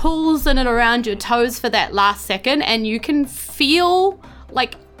like pulls in and around your toes for that last second, and you can feel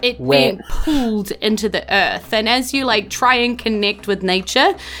like it being pulled into the earth. And as you like try and connect with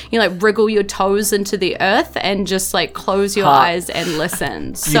nature, you like wriggle your toes into the earth and just like close your eyes and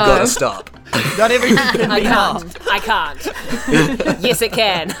listen. So You gotta stop. not everything can be hard. I can't. Yes, it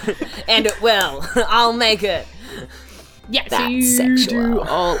can. And it will. I'll make it. yeah, so That's you sexual. do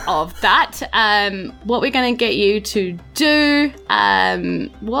all of that. What we're gonna get you to do,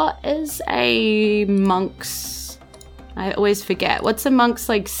 what is a monk's, I always forget. What's a monk's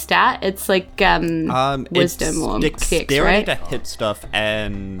like stat? It's like wisdom it's or dexterity kicks, right? to hit stuff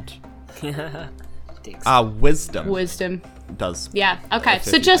and Dex. wisdom Wisdom. does. Yeah. Okay.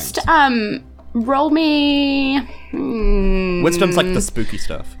 So 50 just things. roll me. Wisdom's like the spooky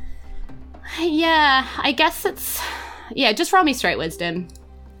stuff. Yeah, I guess it's. Yeah, just roll me straight wisdom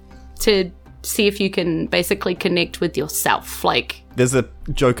to see if you can basically connect with yourself. Like, There's a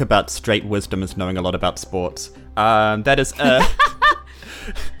joke about straight wisdom as knowing a lot about sports. That is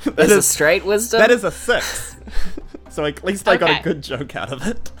Is a straight wisdom? that is a 6. So at least I got Okay. a good joke out of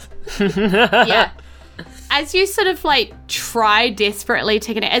it. yeah. As you sort of like try desperately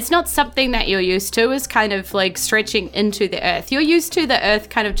to connect, it's not something that you're used to, is kind of like stretching into the earth. You're used to the earth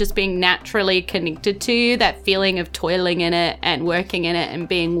kind of just being naturally connected to you, that feeling of toiling in it and working in it and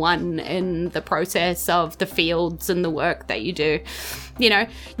being one in the process of the fields and the work that you do. You know,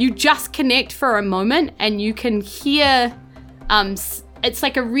 you just connect for a moment and you can hear it's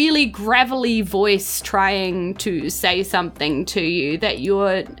like a really gravelly voice trying to say something to you that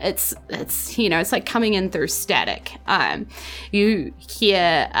it's you know, it's like coming in through static. You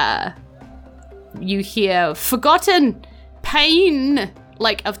hear forgotten pain,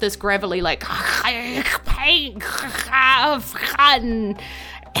 like of this gravelly like pain,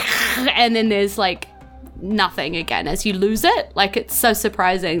 and then there's like nothing again as you lose it. Like, it's so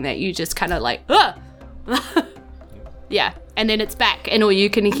surprising that you just kind of like yeah, and then it's back, and all you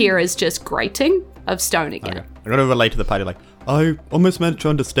can hear is just grating of stone again. Okay. I'm gonna relate to the party like, I almost managed to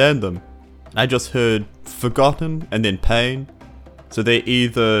understand them. I just heard forgotten and then pain. So they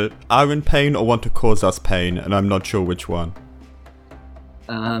either are in pain or want to cause us pain, and I'm not sure which one.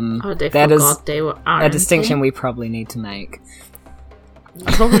 Oh, they That is forgot they were a distinction we probably need to make.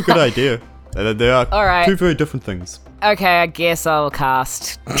 It's probably a good idea. They are All right. two very different things. Okay, I guess I'll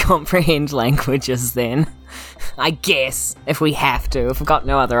cast comprehend languages then. I guess, if we have to, if we've got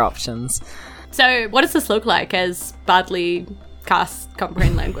no other options. So what does this look like as Badly cast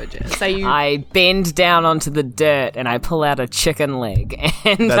comprehend languages? So you I bend down onto the dirt and I pull out a chicken leg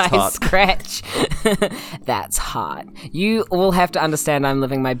and That's I hot. scratch. That's hot. You all have to understand I'm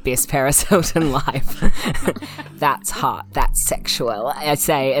living my best Paris Hilton life. That's hot. That's sexual. I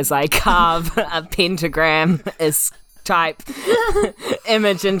say as I carve a pentagram as type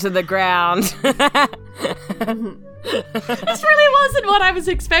image into the ground. This really wasn't what I was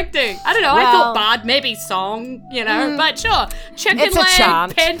expecting. I don't know. I thought bard, maybe song, but sure. Chicken It's a leg,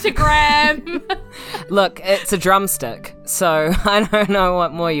 chant. pentagram. Look, it's a drumstick, so I don't know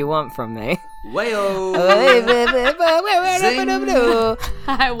what more you want from me. Wayo!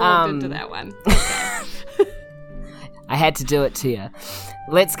 I walked into that one. I had to do it to you.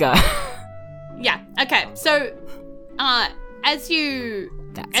 Let's go. Yeah. Okay. So, as you're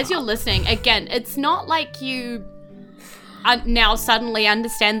listening, again, it's not like you now suddenly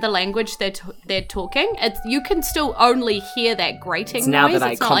understand the language they're talking. You can still only hear that grating It's now noise. that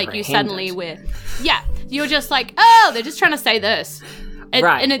I It's not like you comprehend suddenly it. were. Yeah. You're just like, oh, they're just trying to say this.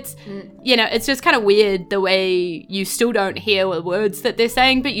 Right. And it's, it's just kind of weird the way you still don't hear the words that they're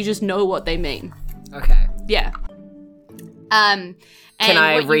saying, but you just know what they mean. Okay. Yeah. Can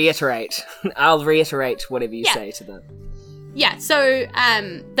I reiterate? I'll reiterate whatever you say to them. Yeah, so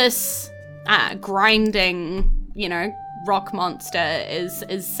this grinding, rock monster is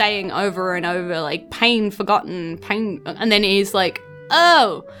saying over and over, like, pain, forgotten, pain, and then he's like,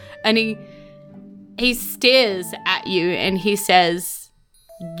 oh, and he stares at you and he says,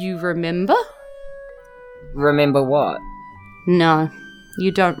 you remember? Remember what? No,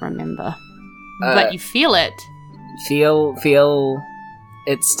 you don't remember. But you feel it. Feel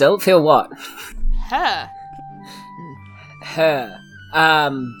it still? Feel what? Her. Her.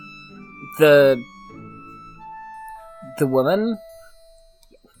 The woman?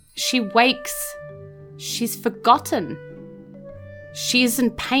 She wakes. She's forgotten. She is in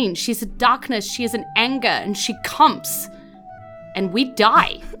pain. She's in darkness. She is in anger. And she comes. And we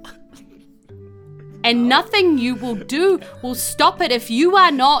die. And nothing you will do will stop it if you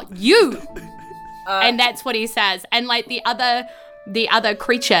are not you. And that's what he says. And like the other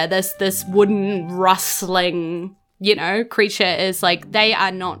creature, this wooden rustling, creature is like, they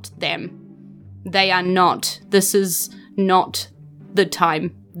are not them. They are not. This is not the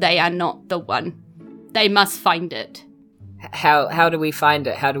time. They are not the one. They must find it. How do we find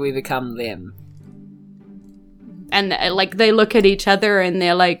it? How do we become them? And like they look at each other and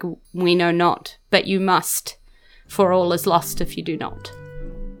they're like, we know not, but you must, for all is lost if you do not.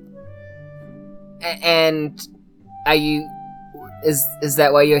 And are you... Is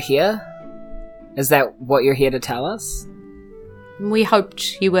that why you're here? Is that what you're here to tell us? We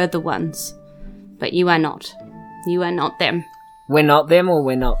hoped you were the ones, but you are not. You are not them. We're not them, or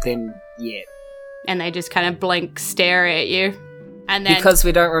we're not them yet? And they just kind of blink, stare at you. And then Because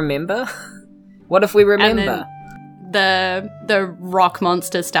we don't remember? What if we remember? the rock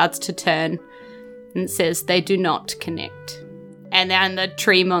monster starts to turn and says they do not connect. And then the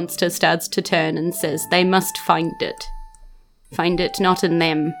tree monster starts to turn and says they must find it. Find it not in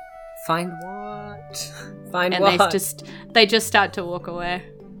them. Find what? Find And what? they just start to walk away.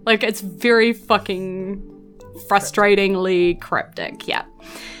 Like, it's very fucking frustratingly cryptic, yeah.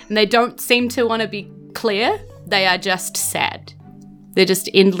 And they don't seem to want to be clear. They are just sad. They're just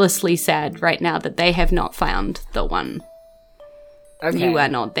endlessly sad right now that they have not found the one. Okay. You are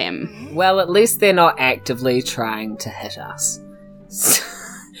not them. Well, at least they're not actively trying to hit us.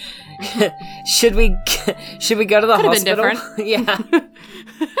 Should we go to the Could have been hospital? Yeah.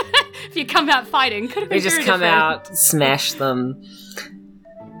 If you come out fighting, could have been We just very come different. out, smash them.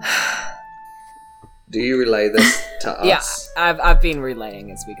 Do you relay this to us? Yeah, I've been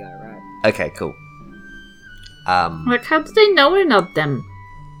relaying as we go, right? Okay, cool. Like, how do they know we're not them?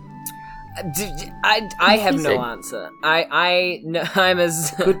 I have no answer. I'm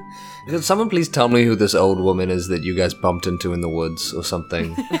as... Could someone please tell me who this old woman is that you guys bumped into in the woods or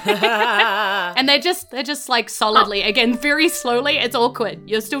something? And they're just like solidly, again, very slowly. It's awkward.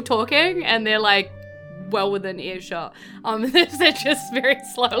 You're still talking, and they're like well within earshot. They're just very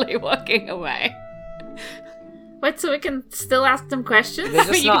slowly walking away. Wait, so we can still ask them questions? They're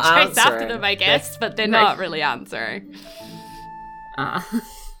just You not can chase after answering. them, I guess, but they're Right. not really answering.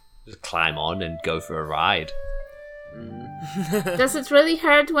 Just climb on and go for a ride. Does it really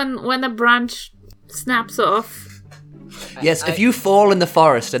hurt when a branch snaps off? Yes, if you fall in the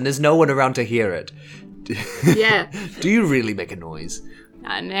forest and there's no one around to hear it, Yeah. do you really make a noise?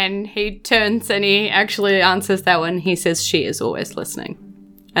 And then he turns and he actually answers that one. He says, she is always listening.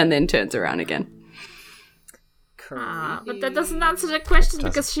 And then turns around again. But that doesn't answer the question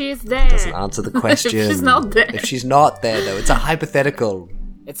because she is there. Doesn't answer the question. If she's not there. If she's not there, though, it's a hypothetical.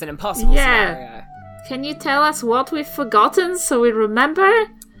 It's an impossible Yeah. scenario. Can you tell us what we've forgotten so we remember?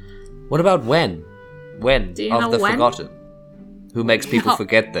 What about when? When Do you of know the when? forgotten? who makes people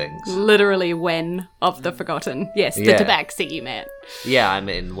forget things. Literally when of the forgotten. Yes, the Yeah. tabaxi you meant. Yeah, I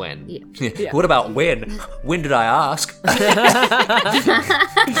mean when. Yeah. What about when? When did I ask?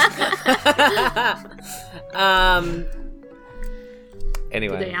 The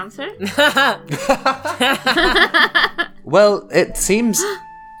Anyway. answer? Well, it seems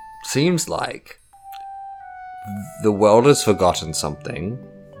like the world has forgotten something.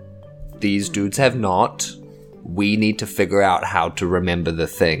 These dudes have not. We need to figure out how to remember the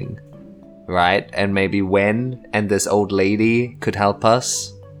thing. Right? And maybe Wen and this old lady could help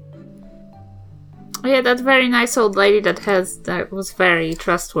us. Yeah, that very nice old lady that was very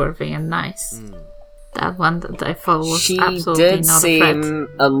trustworthy and nice. That one that I thought was She absolutely did not a threat. seem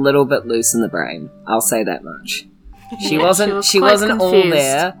a little bit loose in the brain. I'll say that much. She Yeah, wasn't. she was quite all confused.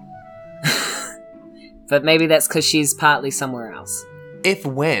 there. But maybe that's because she's partly somewhere else. If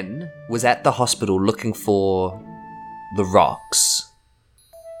Wen was at the hospital looking for the rocks,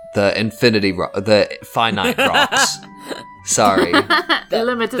 the finite rocks. Sorry. The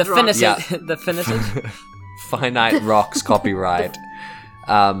limited The rock. finitive. Yeah. The finitive. Finite rocks copyright.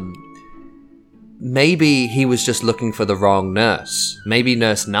 Maybe he was just looking for the wrong nurse. Maybe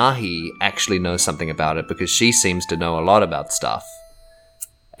Nurse Nahi actually knows something about it because she seems to know a lot about stuff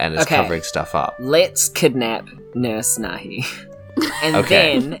and is Okay. covering stuff up. Let's kidnap Nurse Nahi. And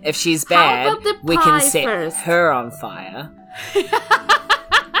Okay. then, if she's How bad, about the we pie can set first? her on fire.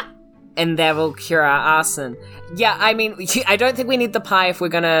 And that will cure our arson. Yeah, I mean, I don't think we need the pie if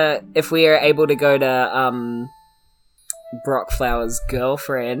we are able to go to, Brock Flower's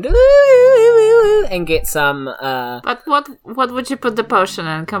girlfriend and get some, But what would you put the potion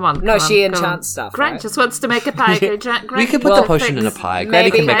in? Come on. No, come she on, come enchants on. stuff, Grant right? just wants to make a pie. Okay, Grant, We could put will the potion in a fix- pie. Granny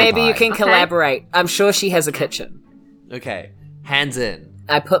maybe can make a maybe you pie. can Okay. collaborate. I'm sure she has a kitchen. Okay, hands in.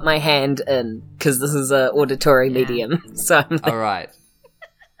 I put my hand in, because this is a auditory medium, so I'm like, All right.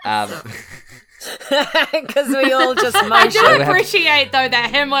 because we all just I motion. do appreciate though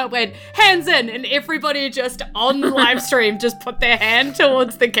that Hamlet went hands in and everybody just on live stream just put their hand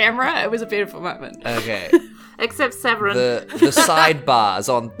towards the camera. It was a beautiful moment. Okay. Except Severin. The sidebars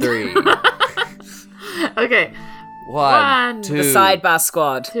on 3. Okay. 1, 2. The sidebar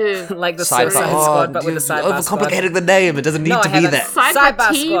squad. Two. Like the Sidebar. Suicide Squad, but with the you're sidebar squad. overcomplicating the name. It doesn't need No, I to be haven't. that.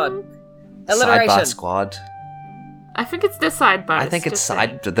 Sidebar team? Squad. Alliteration. Sidebar squad. I think it's the sidebars. I think it's the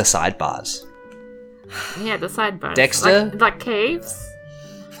sidebars. Yeah, the sidebars. Dexter? Like caves?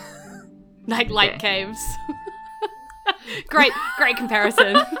 Like light caves. Great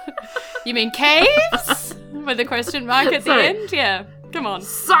comparison. You mean caves? With a question mark at the Sorry. end? Yeah. Come on.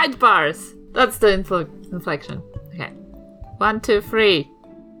 Sidebars! That's the inflection. Okay. 1, 2, 3.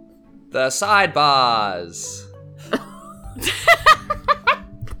 The sidebars.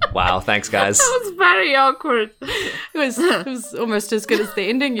 Wow, thanks guys. That was very awkward. It was almost as good as the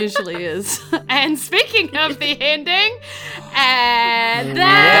ending usually is. And speaking of the ending, and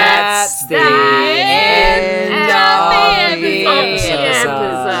That's the end of the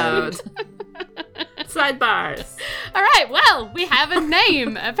episode. Sidebars. all right, well, we have a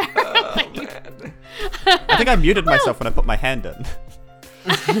name apparently. I think I muted myself when I put my hand in.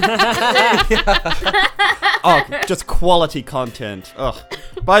 Oh, just quality content. Ugh.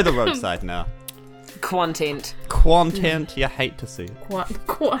 By the roadside now. Content. Content you hate to see.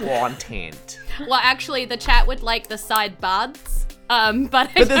 Content. Well, actually, the chat would like the sidebards. But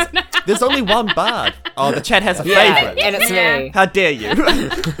I But don't know. there's only one bard. Oh, the chat has a Yeah, favorite. and it's me. How dare you?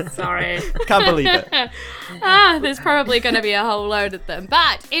 Sorry. Can't believe it. There's probably going to be a whole load of them.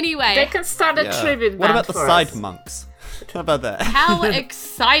 But anyway, They can start a Yeah. tribute What band about the for side us. monks? How about that? how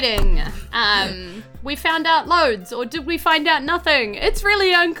exciting. We found out loads, or did we find out nothing? It's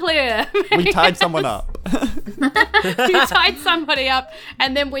really unclear. We tied someone up. We tied somebody up,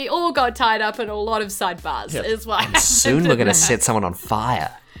 and then we all got tied up in a lot of sidebars, Yep. is what Soon we're going to set someone on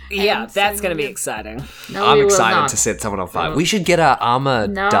fire. Yeah, And that's so going to be you- exciting. No, I'm we will excited not. to set someone on fire. We should get our armor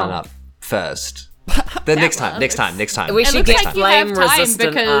No. done up first. Then next time. We It should looks get like you have time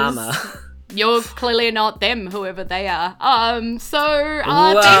flame-resistant because- armor. You're clearly not them, whoever they are. So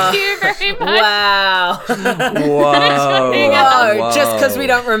Wow. thank you very much. Wow. Whoa. Oh, just because we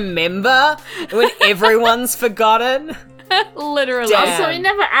don't remember when everyone's forgotten? Literally. Damn. Also, we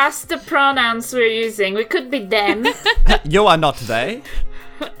never asked the pronouns we're using. We could be them. You are not they.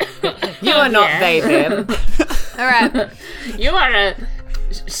 You are not Yeah. they, them. All right. You are a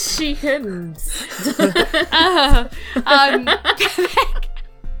she hims.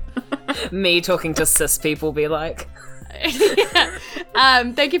 Me talking to cis people be like,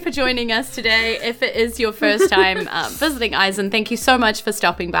 thank you for joining us today. If it is your first time visiting Eisen, thank you so much for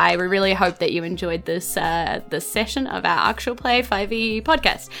stopping by. We really hope that you enjoyed this session of our actual play 5e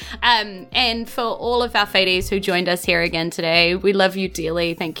podcast. And for all of our Fades who joined us here again today, we love you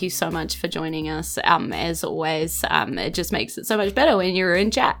dearly. Thank you so much for joining us. As always, it just makes it so much better when you're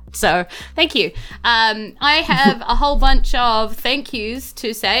in chat. So thank you. I have a whole bunch of thank yous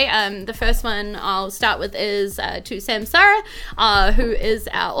to say. The first one I'll start with is to Samsara, who is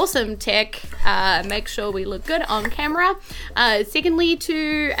our awesome tech. Make sure we look good on camera. Secondly,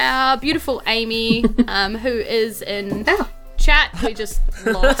 to our beautiful Amy, who is in chat. We just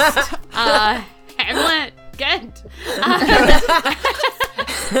lost Hamlet. Good.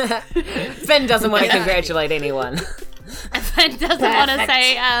 Ben doesn't want to congratulate anyone. Ben doesn't want to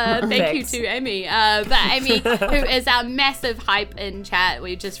say thank you to Amy. But Amy, who is our massive hype in chat,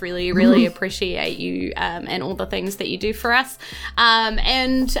 we just really, really appreciate you and all the things that you do for us.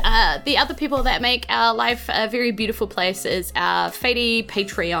 And the other people that make our life a very beautiful place is our Fady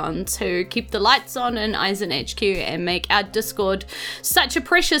Patreons, who keep the lights on in Eisen HQ and make our Discord such a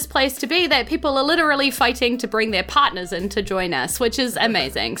precious place to be that people are literally fighting to bring their partners in to join us, which is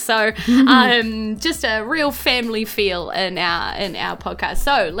amazing. So just a real family feel in our podcast.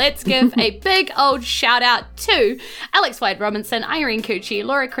 So let's give a big old shout out to Alex White Robinson, Irene Cucci,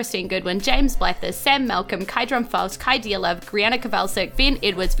 Laura Christine Goodwin, James Blathers, Sam Malcolm, Kai Drum Falls, Kai Dearlove, Brianna Kavalsik, Ben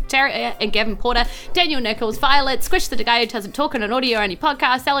Edwards, Victoria and Gavin Porter, Daniel Nichols, Violet, Squish the Guy Who Doesn't Talk on an Audio Only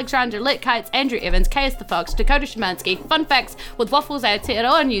Podcast, Alexandra Litkites, Andrew Evans, Caius the Fox, Dakota Szymanski, Fun Facts with Waffles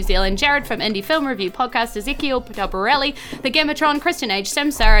Aotearoa New Zealand, Jared from Indie Film Review Podcast, Ezekiel Patobarelli, The Gamatron, Christian H,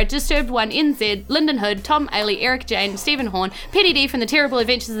 Samsara, Disturbed One NZ, Lyndon Hood, Tom Ailey, Eric Jane, Stephen Horn, Penny D from the Terrible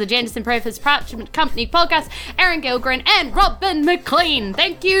Adventures of the Janderson Preface Parchment Company podcast, Aaron Gilgren, and Robin McLean.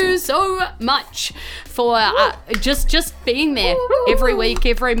 Thank you so much for just being there every week,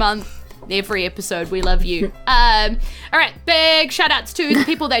 every month, every episode. We love you. All right, big shout outs to the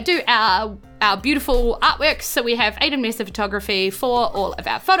people that do our beautiful artwork. So we have Aiden Mesa Photography for all of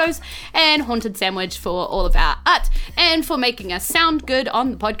our photos and Haunted Sandwich for all of our art, and for making us sound good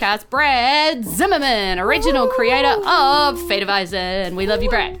on the podcast, Brad Zimmerman, original creator of Fate of Eisen. We love you,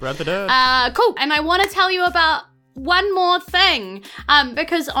 Brad. Brad the Dad. Cool. And I want to tell you about one more thing,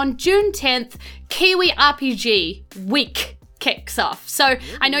 because on June 10th, Kiwi RPG Week kicks off. So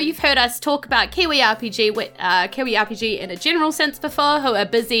I know you've heard us talk about Kiwi RPG in a general sense before, who are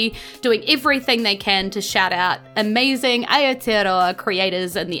busy doing everything they can to shout out amazing Aotearoa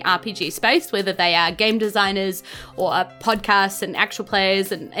creators in the RPG space, whether they are game designers or podcasts and actual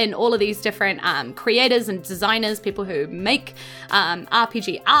players and all of these different creators and designers, people who make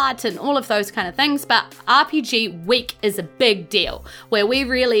RPG art and all of those kind of things. But RPG Week is a big deal where we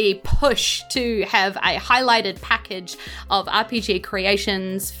really push to have a highlighted package of RPG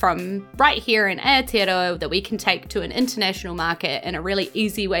creations from right here in Aotearoa that we can take to an international market in a really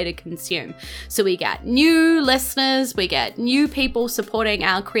easy way to consume. So we get new listeners, we get new people supporting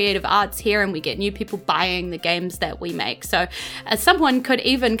our creative arts here, and we get new people buying the games that we make. So someone could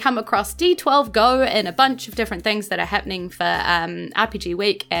even come across D12 Go and a bunch of different things that are happening for RPG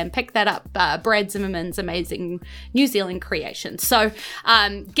Week and pick that up, Brad Zimmerman's amazing New Zealand creation. So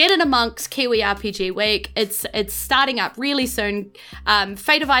get in amongst Kiwi RPG Week. It's starting up really soon.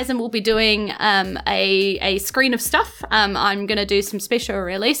 Fate of Eisen will be doing a screen of stuff. I'm going to do some special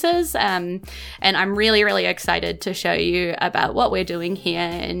releases, and I'm really, really excited to show you about what we're doing here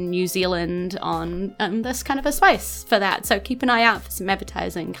in New Zealand on this kind of a space for that. So keep an eye out for some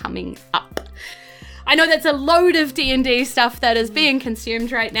advertising coming up. I know that's a load of D&D stuff that is being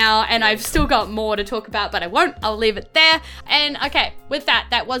consumed right now, and I've still got more to talk about, but I won't. I'll leave it there. And okay, with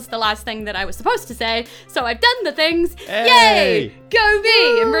that was the last thing that I was supposed to say, so I've done the things. Hey! Yay! Go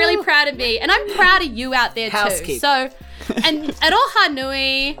me! I'm really proud of me, and I'm proud of you out there too. So, and aroha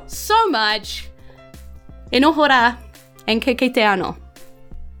nui so much. E nohora and ke te ano.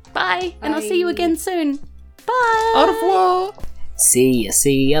 Bye, and I'll see you again soon. Bye! Au revoir! See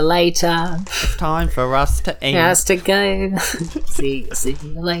you later. It's time for us to end. Has to go. See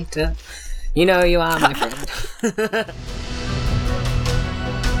you later. You know you are, my friend.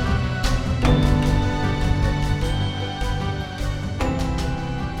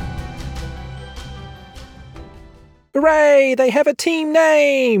 Hooray! They have a team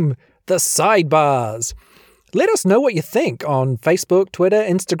name! The Sidebars. Let us know what you think on Facebook, Twitter,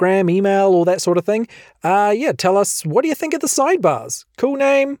 Instagram, email, all that sort of thing. Tell us, what do you think of the Sidebars? Cool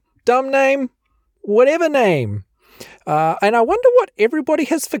name? Dumb name? Whatever name. And I wonder what everybody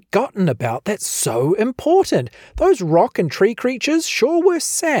has forgotten about that's so important. Those rock and tree creatures sure were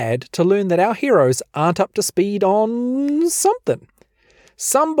sad to learn that our heroes aren't up to speed on something.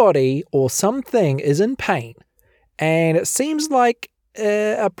 Somebody or something is in pain, and it seems like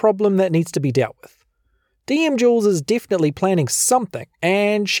a problem that needs to be dealt with. DM Jules is definitely planning something,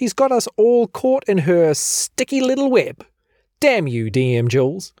 and she's got us all caught in her sticky little web. Damn you, DM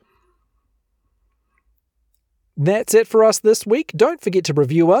Jules. That's it for us this week. Don't forget to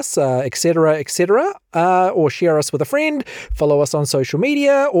review us, etc., or share us with a friend, follow us on social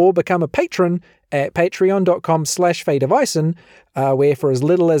media, or become a patron at patreon.com/fateofison, where for as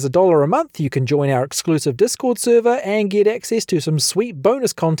little as $1 a month, you can join our exclusive Discord server and get access to some sweet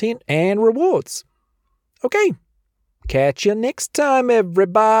bonus content and rewards. Okay, catch you next time,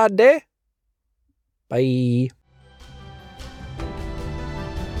 everybody. Bye.